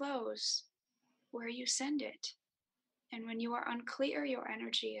energy flows where you send it. And when you are unclear, your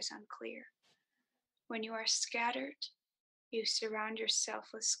energy is unclear. When you are scattered, you surround yourself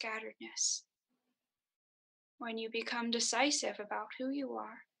with scatteredness. When you become decisive about who you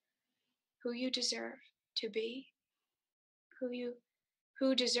are, who you deserve to be,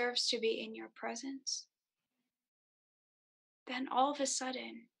 who deserves to be in your presence, then all of a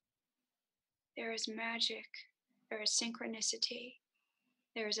sudden, there is magic, there is synchronicity,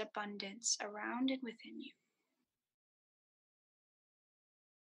 There is abundance around and within you.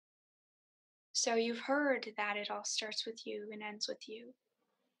 So you've heard that it all starts with you and ends with you.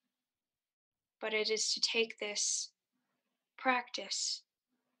 But it is to take this practice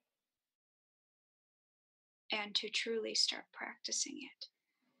and to truly start practicing it.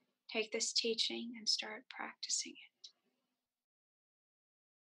 Take this teaching and start practicing it.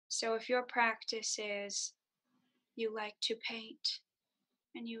 So if your practice is you like to paint,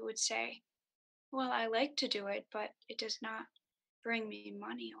 and you would say, well, I like to do it, but it does not bring me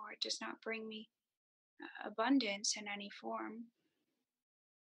money, or it does not bring me abundance in any form,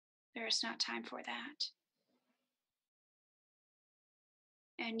 there is not time for that.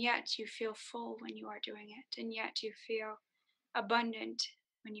 And yet you feel full when you are doing it, and yet you feel abundant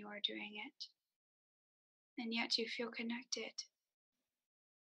when you are doing it, and yet you feel connected.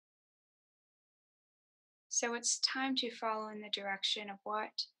 So it's time to follow in the direction of what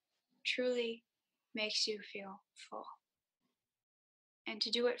truly makes you feel full, and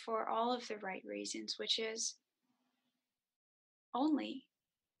to do it for all of the right reasons, which is only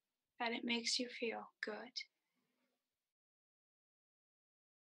that it makes you feel good,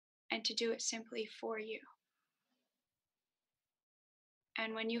 and to do it simply for you.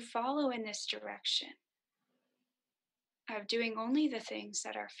 And when you follow in this direction of doing only the things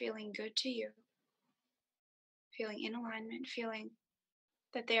that are feeling good to you, feeling in alignment, feeling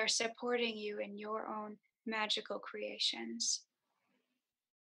that they are supporting you in your own magical creations,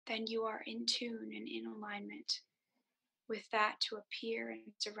 then you are in tune and in alignment with that to appear and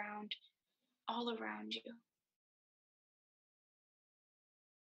surround all around you.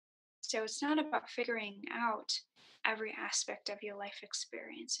 So it's not about figuring out every aspect of your life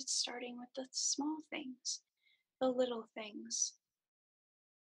experience. It's starting with the small things, the little things,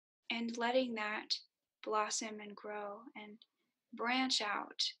 and letting that blossom and grow and branch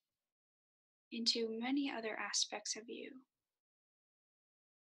out into many other aspects of you.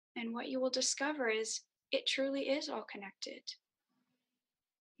 And what you will discover is it truly is all connected.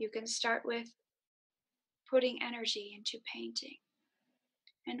 You can start with putting energy into painting,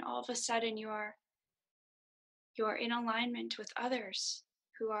 and all of a sudden you are in alignment with others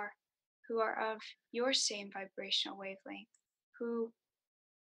who are of your same vibrational wavelength, who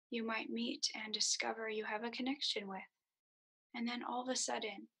you might meet and discover you have a connection with. And then all of a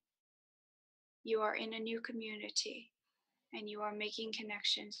sudden, you are in a new community, and you are making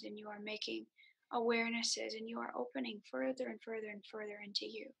connections, and you are making awarenesses, and you are opening further and further and further into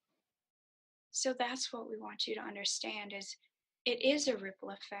you. So that's what we want you to understand, is it is a ripple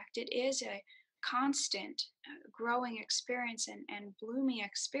effect. It is a constant growing experience and blooming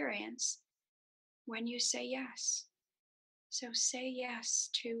experience when you say yes. So say yes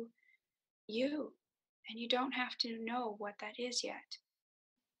to you, and you don't have to know what that is yet,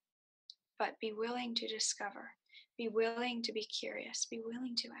 but be willing to discover, be willing to be curious, be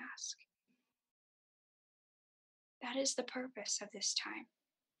willing to ask. That is the purpose of this time.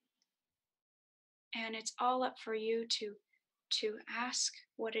 And it's all up for you to ask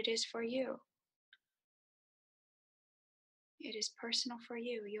what it is for you. It is personal for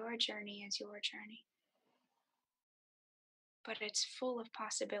you. Your journey is your journey. But it's full of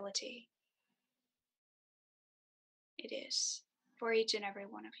possibility. It is for each and every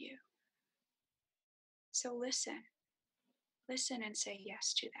one of you. So listen. Listen and say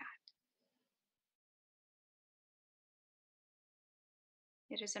yes to that.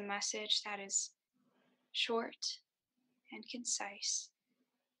 It is a message that is short and concise,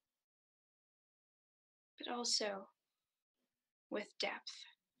 but also with depth,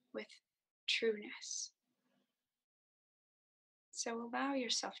 with trueness. So allow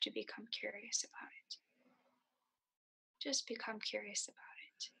yourself to become curious about it. Just become curious about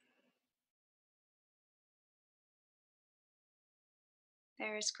it.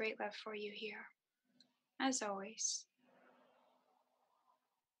 There is great love for you here, as always.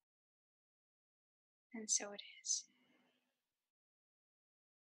 And so it is.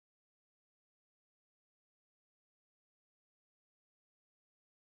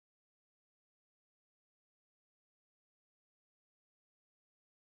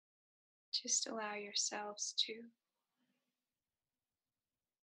 Just allow yourselves to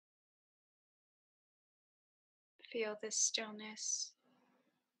feel this stillness,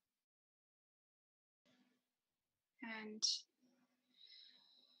 and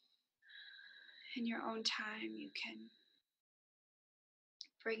in your own time you can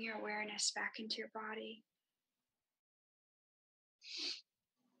bring your awareness back into your body.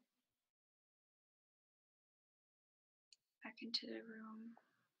 Back into the room,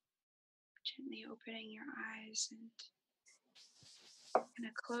 gently opening your eyes and I'm going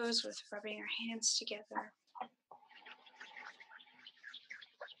to close with rubbing your hands together.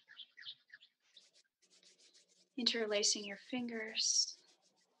 Interlacing your fingers.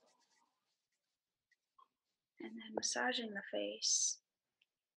 And then massaging the face.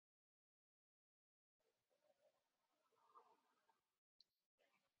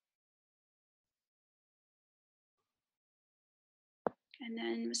 And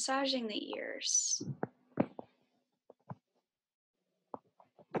then massaging the ears.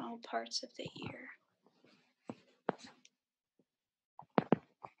 All parts of the ear.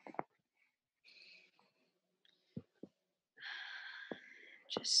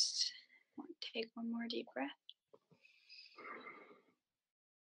 Just take one more deep breath.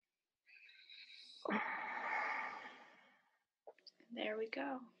 There we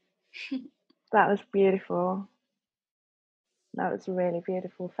go. That was beautiful. That was really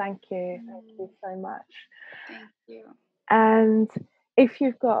beautiful. Thank you. Thank you so much. Thank you. And if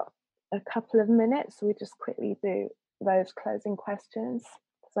you've got a couple of minutes, we just quickly do those closing questions,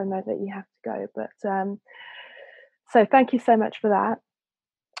 because I know that you have to go. But so thank you so much for that.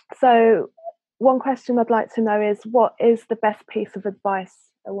 So one question I'd like to know is, what is the best piece of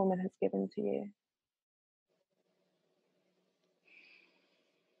advice a woman has given to you?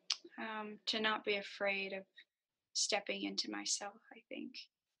 To not be afraid of stepping into myself, I think.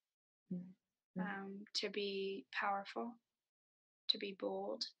 To be powerful, to be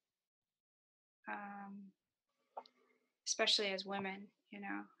bold, especially as women,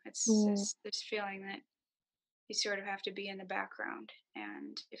 it's this feeling that you sort of have to be in the background,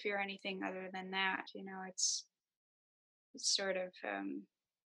 and if you're anything other than that, it's sort of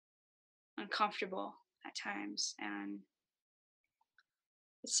uncomfortable at times, and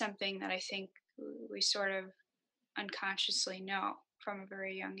it's something that I think we sort of unconsciously know from a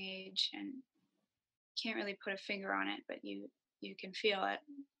very young age, and can't really put a finger on it, but you can feel it.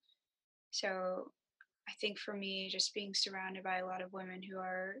 So I think for me, just being surrounded by a lot of women who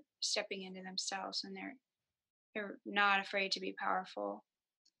are stepping into themselves, and they're not afraid to be powerful,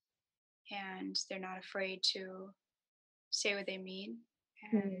 and they're not afraid to say what they mean.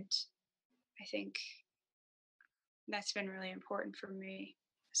 And I think that's been really important for me,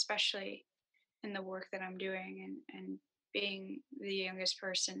 especially in the work that I'm doing, and being the youngest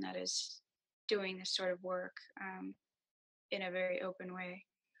person that is doing this sort of work in a very open way.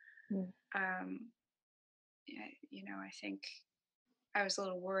 I think I was a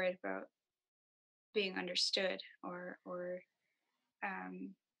little worried about being understood or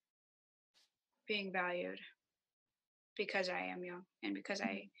being valued, because I am young, and because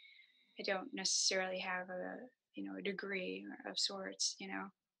I don't necessarily have a degree of sorts,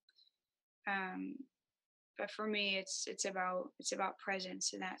 but for me it's about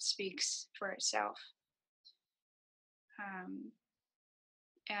presence, and that speaks for itself.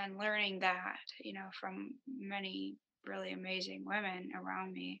 And learning that, from many really amazing women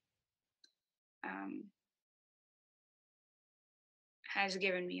around me, has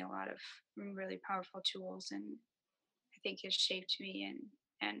given me a lot of really powerful tools, and I think has shaped me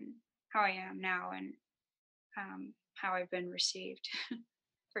and how I am now, and how I've been received.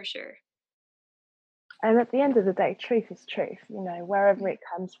 For sure. And at the end of the day, truth is truth, wherever it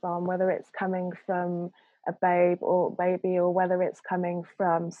comes from, whether it's coming from a baby, or whether it's coming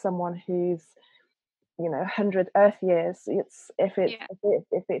from someone who's 100 earth years. If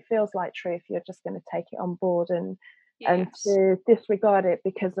it feels like truth, you're just going to take it on board, and to disregard it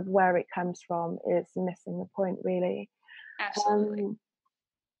because of where it comes from is missing the point, really. Absolutely.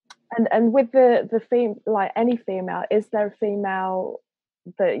 And with the female, like any female, is there a female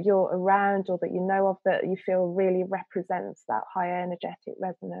that you're around or that you know of that you feel really represents that higher energetic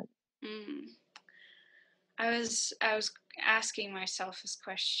resonance? I was asking myself this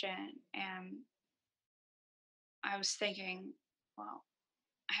question, and I was thinking, well,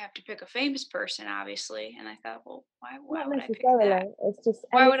 I have to pick a famous person, obviously, and I thought, well, why would I pick that? It's just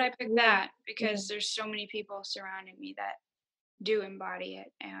why would I pick that? Because there's so many people surrounding me that do embody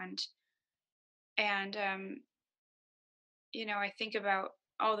it, and I think about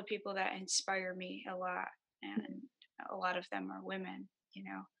all the people that inspire me a lot, and a lot of them are women,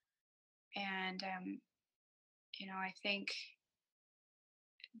 and I think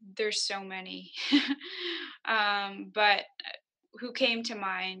there's so many, but who came to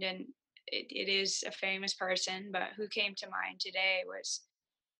mind, and it is a famous person, but who came to mind today was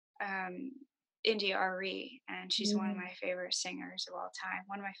India Ari, and she's one of my favorite singers of all time,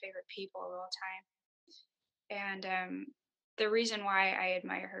 one of my favorite people of all time. And the reason why I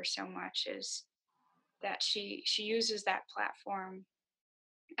admire her so much is that she uses that platform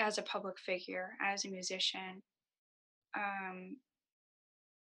as a public figure, as a musician,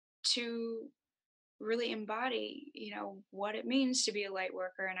 to really embody, what it means to be a light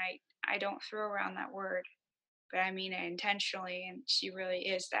worker. And I don't throw around that word, but I mean it intentionally. And she really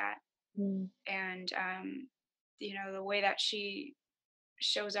is that. And, the way that she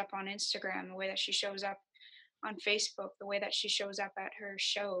shows up on Instagram, the way that she shows up on Facebook, the way that she shows up at her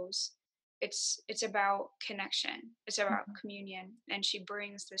shows, it's about connection. It's about communion. And she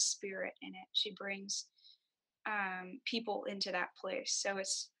brings the spirit in it. She brings people into that place. So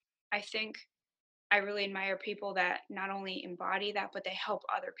I think I really admire people that not only embody that, but they help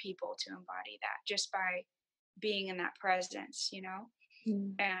other people to embody that just by being in that presence,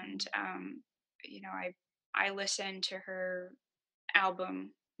 And, I listen to her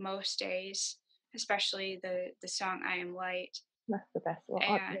album most days, especially the song I Am Light. That's the best one.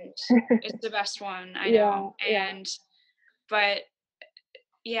 And it's the best one, I know. And, but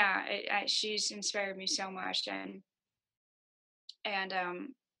yeah, she's inspired me so much. And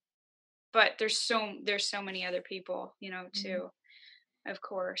but there's so many other people, too, of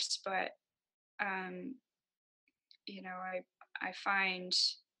course. But,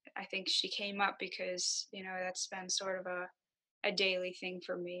 I think she came up because, that's been sort of a daily thing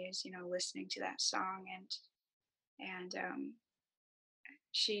for me is, listening to that song. And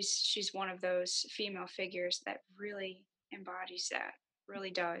she's one of those female figures that really embodies that,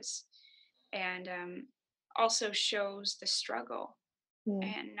 really does. And also shows the struggle,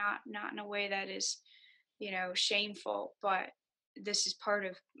 and not in a way that is, shameful, but this is part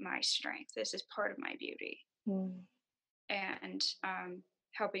of my strength. This is part of my beauty. And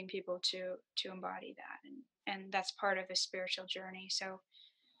helping people to embody that, and that's part of a spiritual journey. So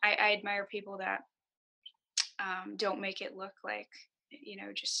I admire people that don't make it look like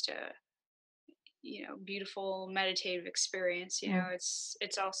just a beautiful meditative experience.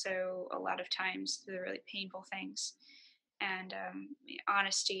 It's also a lot of times the really painful things, and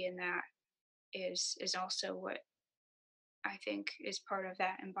honesty in that is also what I think is part of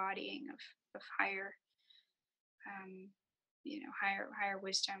that embodying of higher higher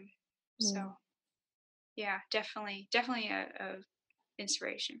wisdom. So yeah, definitely a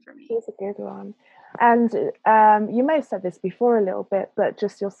inspiration for me. It's a good one. And you may have said this before a little bit, but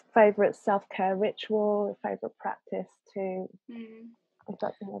just your favorite self-care ritual, favorite practice too, if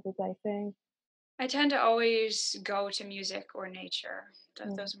that's an everyday thing. I tend to always go to music or nature.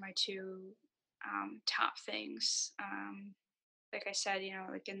 Those are my two top things. Like I said,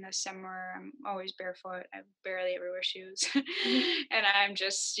 like in the summer, I'm always barefoot. I barely ever wear shoes. And I'm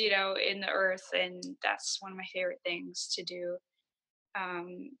just, in the earth. And that's one of my favorite things to do.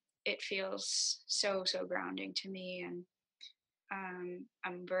 It feels so grounding to me. And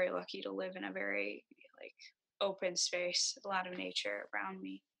I'm very lucky to live in a very open space, a lot of nature around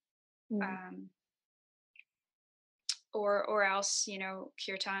me. Or else,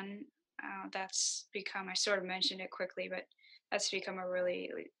 kirtan, that's become, I sort of mentioned it quickly, but that's become a really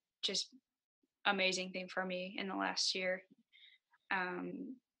just amazing thing for me in the last year.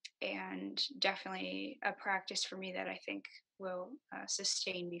 And definitely a practice for me that I think will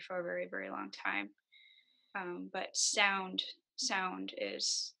sustain me for a very, very long time. But sound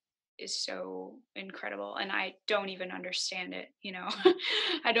is so incredible, and I don't even understand it.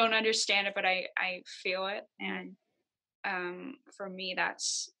 I don't understand it, but I feel it. And for me,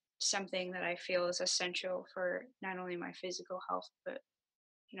 that's something that I feel is essential for not only my physical health, but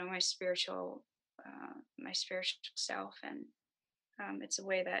my spiritual self. And it's a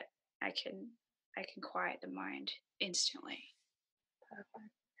way that I can quiet the mind instantly. Perfect.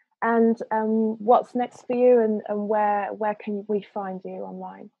 And what's next for you, and where can we find you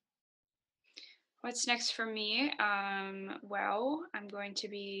online? What's next for me? Well, I'm going to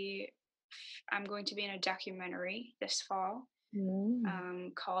be in a documentary this fall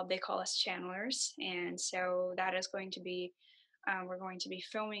called They Call Us Channelers. And so that is going to be, we're going to be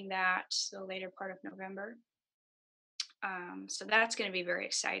filming that the later part of November. So that's going to be very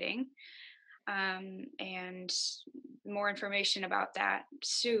exciting. And more information about that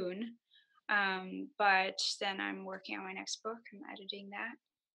soon. But then I'm working on my next book. I'm editing that.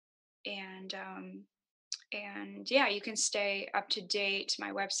 And yeah, you can stay up to date.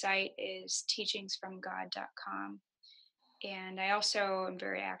 My website is teachingsfromgod.com. And I also am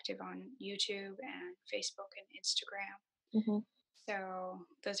very active on YouTube and Facebook and Instagram. So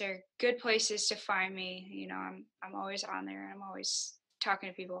those are good places to find me. I'm always on there, and I'm always talking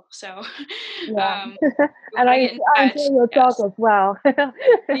to people. So yeah. And I enjoy your dog as well. Yeah.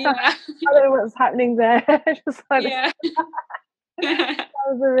 I don't know what's happening there. Just yeah. That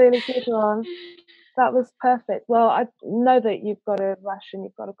was a really good one. That was perfect. Well, I know that you've got a rush and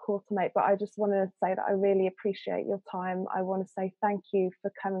you've got a call to make, but I just want to say that I really appreciate your time. I want to say thank you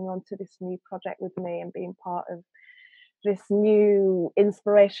for coming on to this new project with me and being part of this new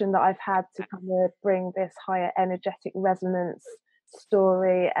inspiration that I've had to kind of bring this higher energetic resonance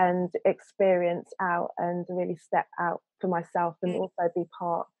story and experience out and really step out for myself and also be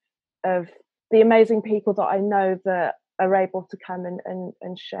part of the amazing people that I know that are able to come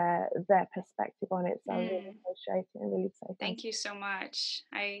and share their perspective on it. So I really appreciate it and really say thank you so much.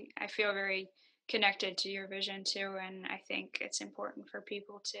 I feel very connected to your vision too, and I think it's important for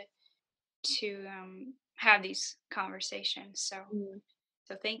people to have these conversations. So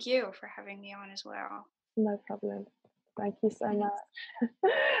thank you for having me on as well. No problem. Thank you so much.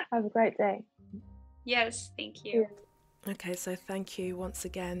 Have a great day. Yes, thank you. Okay, so thank you once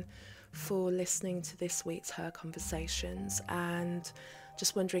again for listening to this week's Her Conversations, and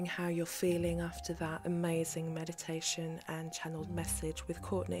just wondering how you're feeling after that amazing meditation and channeled message with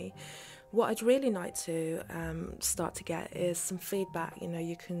Courtney. What I'd really like to start to get is some feedback.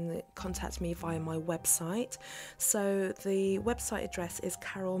 You can contact me via my website. So the website address is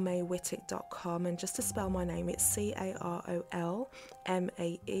carolmaywhittick.com, and just to spell my name, it's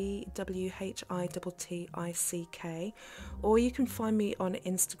CarolMaewhittick. Or you can find me on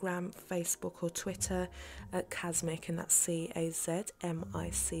Instagram, Facebook or Twitter at Kazmic, and that's CAZMICK.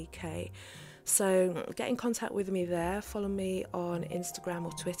 So get in contact with me there, follow me on Instagram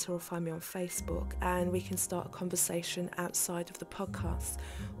or Twitter, or find me on Facebook, and we can start a conversation outside of the podcast.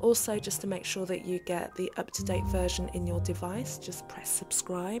 Also, just to make sure that you get the up-to-date version in your device, just press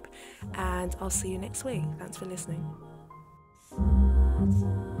subscribe, and I'll see you next week. Thanks for listening.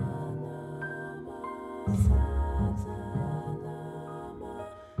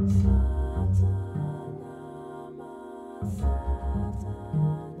 Sa